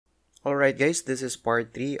Alright guys, this is part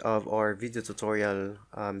 3 of our video tutorial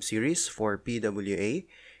series for PWA,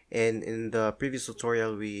 and in the previous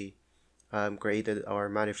tutorial we created our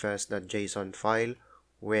manifest.json file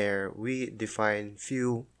where we define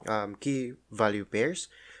few key value pairs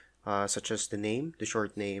such as the name, the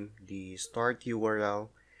short name, the start URL,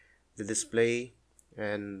 the display,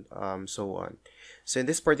 and so on. So in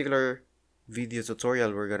this particular video tutorial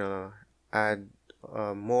we're gonna add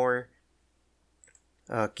more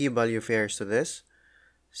key value pairs to this.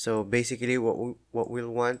 So basically what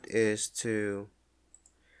we'll want is to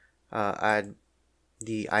add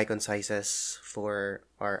the icon sizes for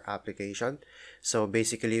our application. So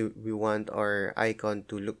basically we want our icon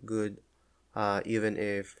to look good even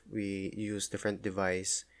if we use different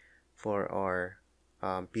device for our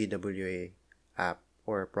PWA app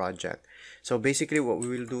or project. So basically what we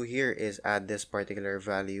will do here is add this particular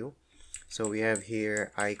value. So we have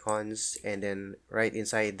here icons, and then right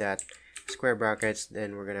inside that square brackets,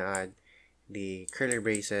 then we're gonna add the curly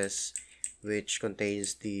braces, which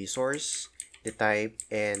contains the source, the type,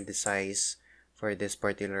 and the size for this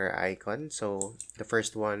particular icon. So the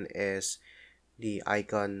first one is the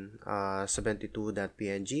icon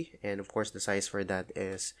 72.png, and of course the size for that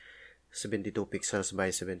is 72 pixels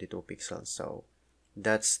by 72 pixels. So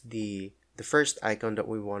that's the first icon that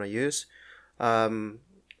we want to use.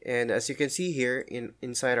 And as you can see here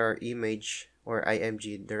inside our image or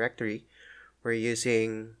img directory, we're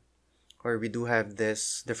using, or we do have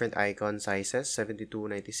this different icon sizes: 72,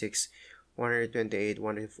 96, 128,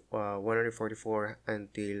 144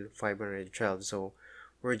 until 512. So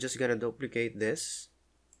we're just gonna duplicate this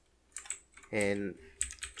and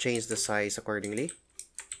change the size accordingly.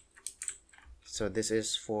 So this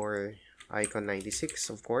is for icon 96,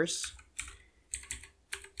 of course,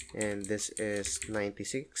 and this is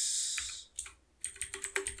 96.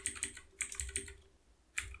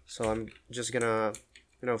 So I'm just gonna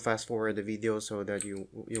fast forward the video so that you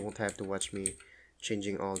won't have to watch me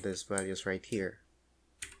changing all these values right here.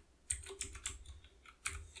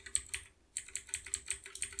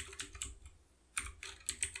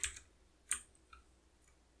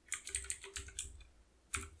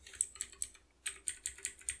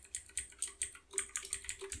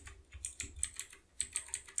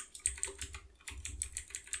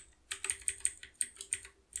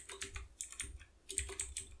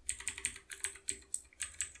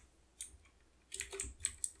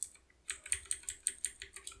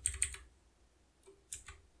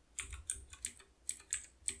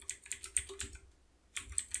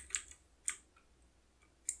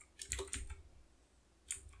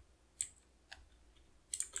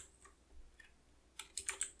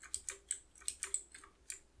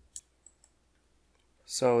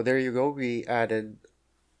 So there you go, we added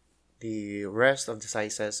the rest of the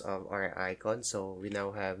sizes of our icon. So we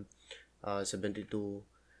now have 72,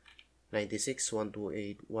 96,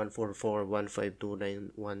 128, 144, 152,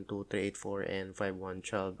 912, 384, and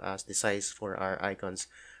 5112 as the size for our icons.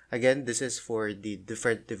 Again, this is for the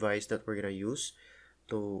different device that we're gonna use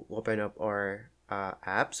to open up our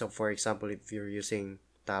app. So for example, if you're using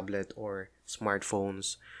tablet or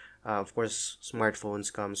smartphones, of course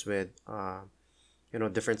smartphones comes with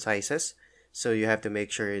different sizes, so you have to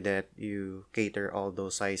make sure that you cater all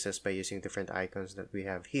those sizes by using different icons that we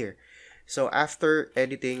have here. So after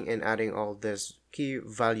editing and adding all this key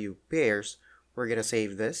value pairs, we're gonna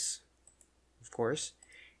save this, of course,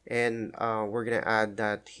 and we're gonna add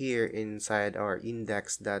that here inside our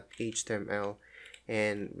index.html,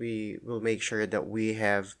 and we will make sure that we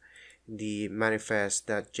have the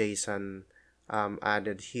manifest.json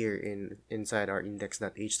added here inside our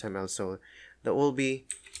index.html. So that will be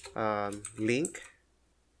link,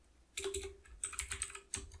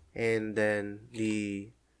 and then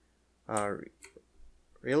the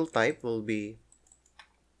real type will be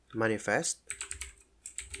manifest,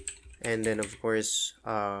 and then of course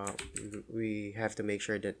we have to make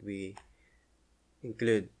sure that we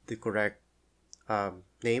include the correct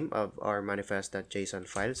name of our manifest.json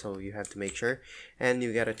file. So you have to make sure, and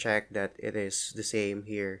you gotta check that it is the same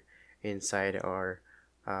here inside our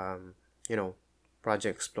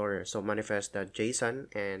Project Explorer. So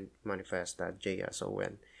manifest.json and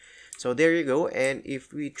manifest.json. So there you go. And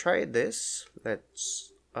if we try this,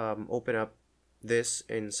 let's open up this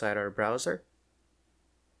inside our browser.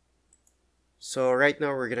 So right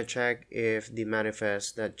now we're gonna check if the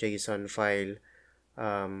manifest.json file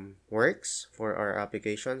works for our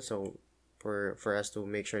application. So for us to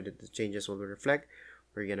make sure that the changes will reflect,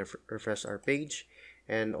 we're gonna refresh our page,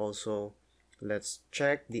 and also let's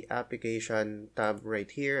check the application tab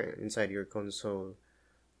right here inside your console.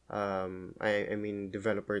 I mean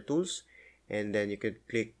developer tools, and then you could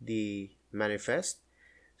click the manifest.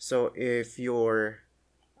 So if your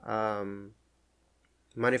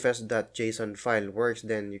manifest.json file works,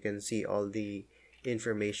 then you can see all the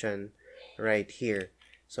information right here.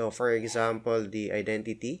 So for example, the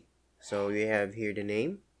identity, so we have here the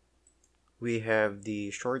name, we have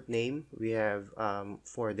the short name, we have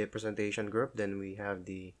for the presentation group, then we have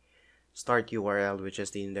the start URL, which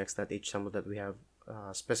is the index.html that we have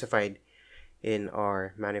specified in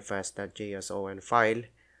our manifest.json file.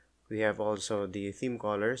 We have also the theme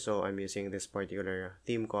color, so I'm using this particular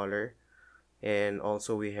theme color, and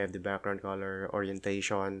also we have the background color,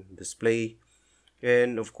 orientation, display,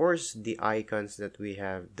 and of course the icons that we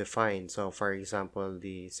have defined. So for example,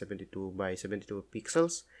 the 72 by 72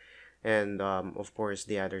 pixels, and of course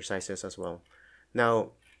the other sizes as well.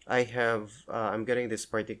 Now I'm getting this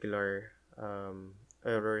particular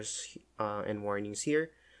errors and warnings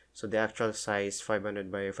here. So the actual size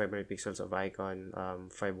 500 by 500 pixels of icon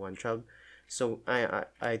 5112. So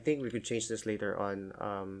I think we could change this later on.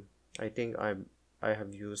 I think I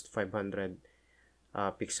have used 500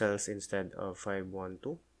 pixels instead of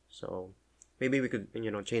 512. So maybe we could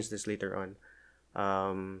change this later on.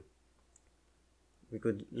 We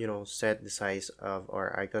could set the size of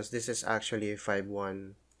our icons. This is actually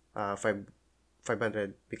 500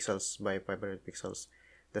 pixels by 500 pixels,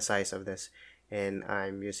 the size of this, and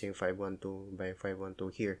I'm using 512 by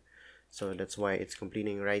 512 here. So that's why it's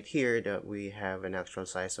completing right here that we have an actual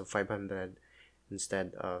size of 500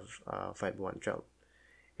 instead of 5112.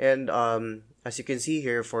 And as you can see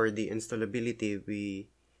here, for the installability, we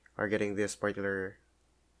are getting this particular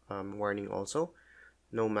warning also.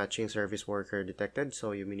 No matching service worker detected,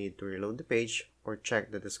 so you may need to reload the page or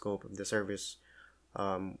check that the scope of the service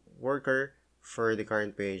worker for the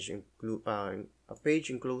current page a page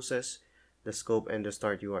includes the scope and the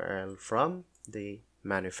start URL from the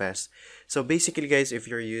manifest. So basically, guys, if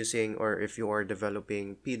you're using or if you are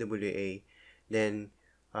developing PWA, then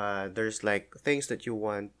there's like things that you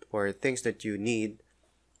want or things that you need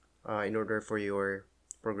in order for your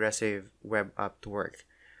progressive web app to work.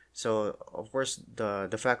 So of course,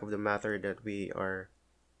 the fact of the matter that we are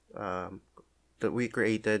that we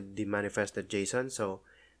created the manifest.json. So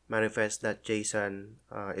manifest.json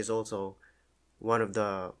is also one of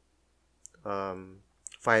the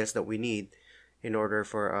files that we need in order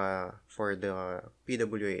for the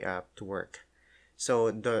PWA app to work.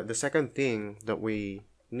 So the second thing that we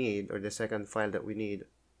need, or the second file that we need,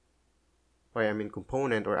 or I mean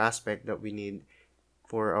component or aspect that we need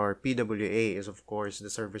for our PWA is of course the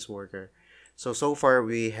service worker. So far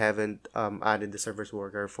we haven't added the service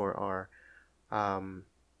worker for our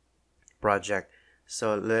project.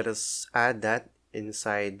 So let us add that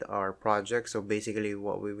inside our project. So basically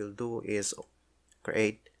what we will do is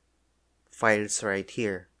create files right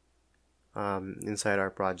here inside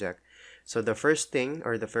our project. So the first thing,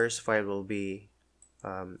 or the first file, will be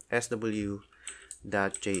sw.js.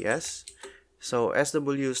 So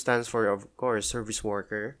SW stands for, of course, service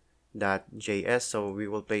worker.js. So we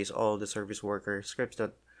will place all the service worker scripts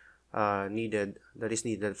that is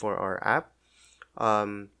needed for our app.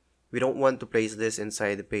 We don't want to place this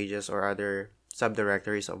inside the pages or other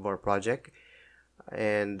subdirectories of our project.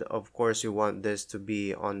 And of course, we want this to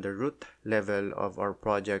be on the root level of our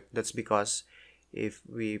project. That's because if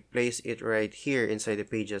we place it right here inside the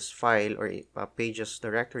pages file or pages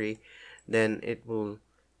directory, then it will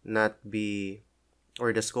not be,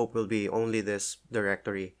 or the scope will be only this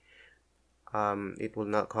directory. It will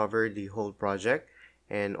not cover the whole project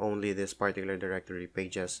and only this particular directory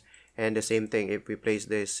pages. And the same thing, if we place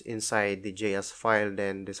this inside the JS file,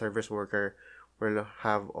 then the service worker will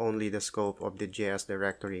have only the scope of the JS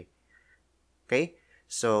directory. Okay,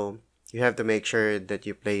 so you have to make sure that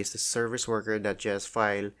you place the service worker.js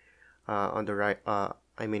file on the right, on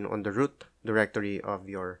the root directory of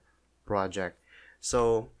your project.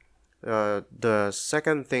 So the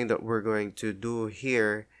second thing that we're going to do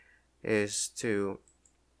here is to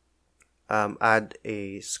add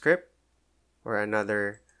a script or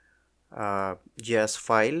another JS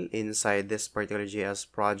file inside this particular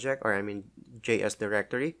JS project, or JS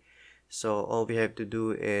directory. So all we have to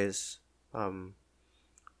do is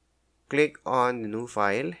click on the new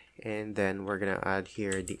file, and then we're gonna add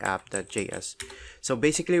here the app.js. So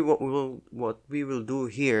basically what we will do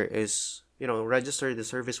here is register the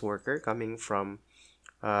service worker coming from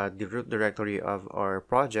the root directory of our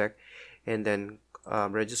project, and then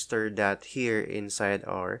register that here inside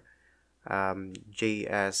our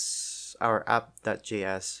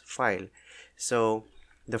app.js file. So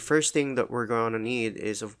the first thing that we're going to need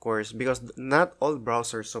is, of course, because not all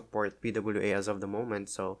browsers support PWA as of the moment,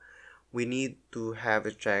 so we need to have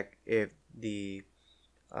a check if the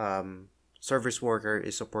service worker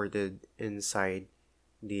is supported inside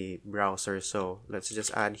the browser. So let's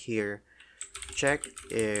just add here, check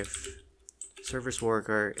if service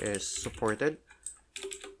worker is supported.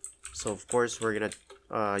 So of course we're gonna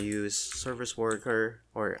use service worker,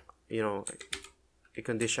 or a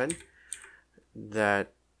condition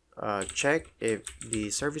that check if the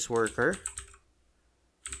service worker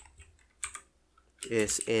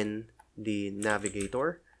is in the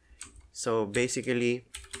navigator. So basically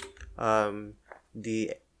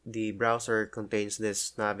the browser contains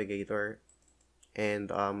this navigator, and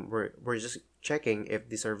we're just checking if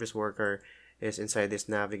the service worker is inside this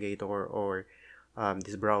navigator, or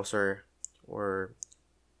this browser, or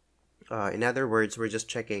in other words, we're just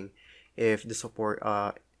checking if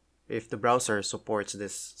the browser supports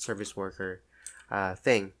this service worker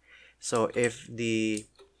thing. So if the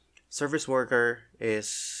service worker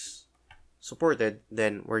is supported,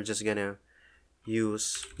 then we're just gonna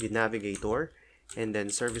use the navigator and then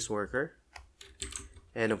service worker,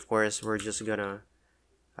 and of course we're just gonna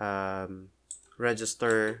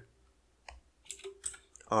register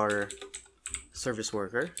our service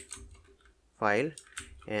worker file,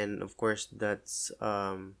 and of course that's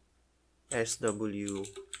sw.js.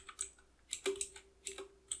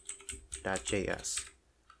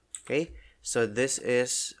 Okay, so this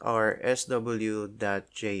is our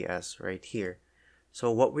sw.js right here. So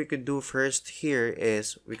what we could do first here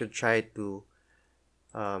is we could try to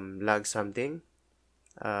log something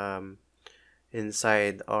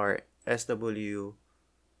inside our sw.js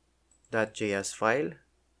file.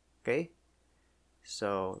 Okay,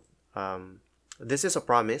 so this is a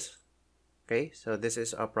promise. Okay, so this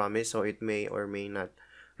is a promise, so it may or may not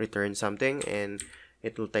return something, and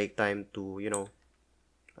it will take time to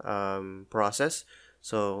process.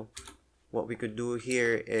 So what we could do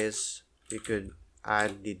here is we could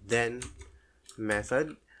add the then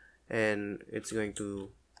method, and it's going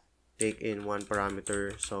to take in one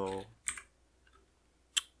parameter. So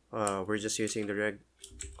we're just using the reg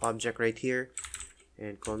object right here,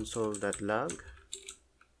 and console.log,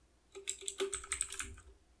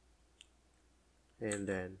 and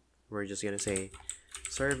then we're just gonna say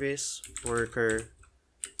service worker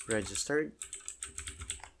registered.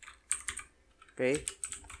 Okay,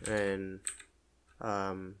 and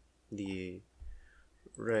the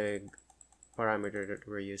reg parameter that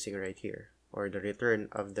we're using right here, or the return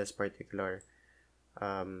of this particular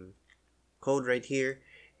code right here,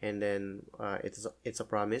 and then it's a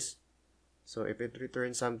promise. So if it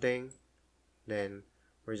returns something, then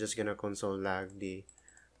we're just gonna console log the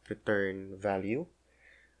return value.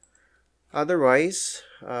 Otherwise,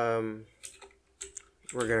 we're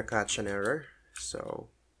gonna catch an error. So,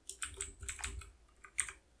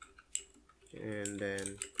 and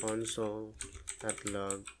then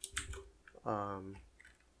console.log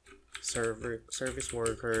service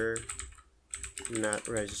worker not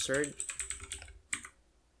registered,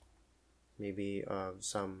 maybe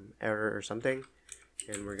some error or something,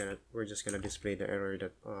 and we're just gonna display the error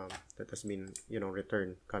that that has been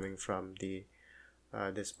returned coming from the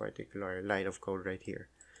this particular line of code right here.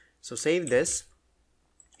 So save this,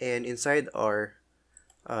 and inside our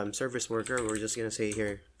service worker, we're just gonna say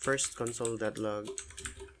here first console.log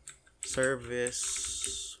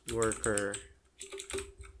service worker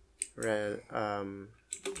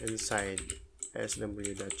inside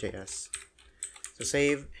sw.js. So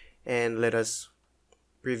save, and let us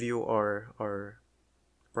preview our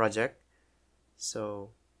project.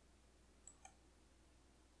 So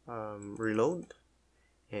reload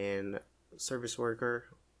and service worker,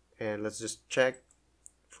 and let's just check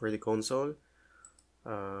for the console.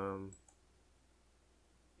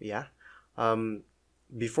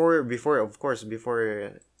 Before of course,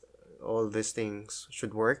 before all these things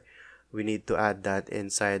should work, we need to add that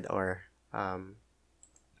inside our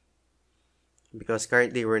because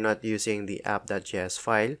currently we're not using the app.js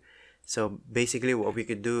file. So basically what we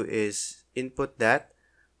could do is input that,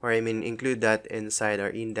 or include that inside our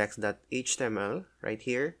index.html right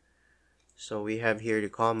here. So we have here the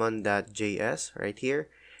common.js right here,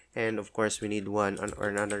 and of course we need one or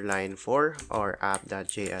another line for our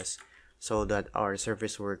app.js, so that our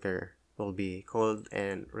service worker will be called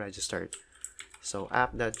and registered. So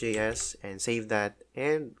app.js, and save that,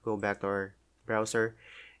 and go back to our browser,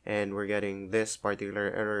 and we're getting this particular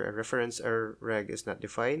error, reference error reg is not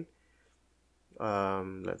defined.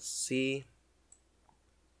 Let's see,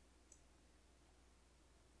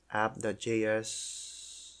 app.js.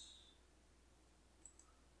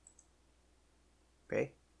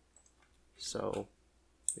 Okay, so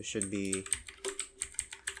it should be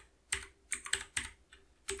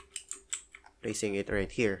placing it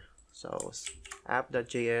right here. So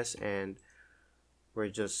app.js, and we're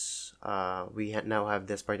just now have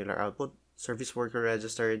this particular output, service worker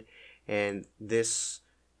registered, and this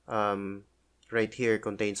right here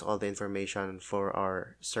contains all the information for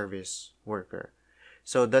our service worker.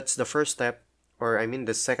 So that's the first step, or I mean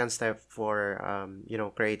the second step for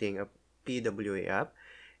creating a PWA app.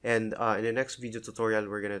 And in the next video tutorial,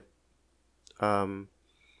 we're gonna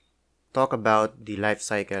talk about the life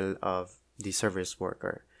cycle of the service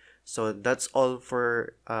worker. So that's all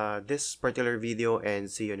for this particular video, and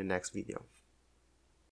see you in the next video.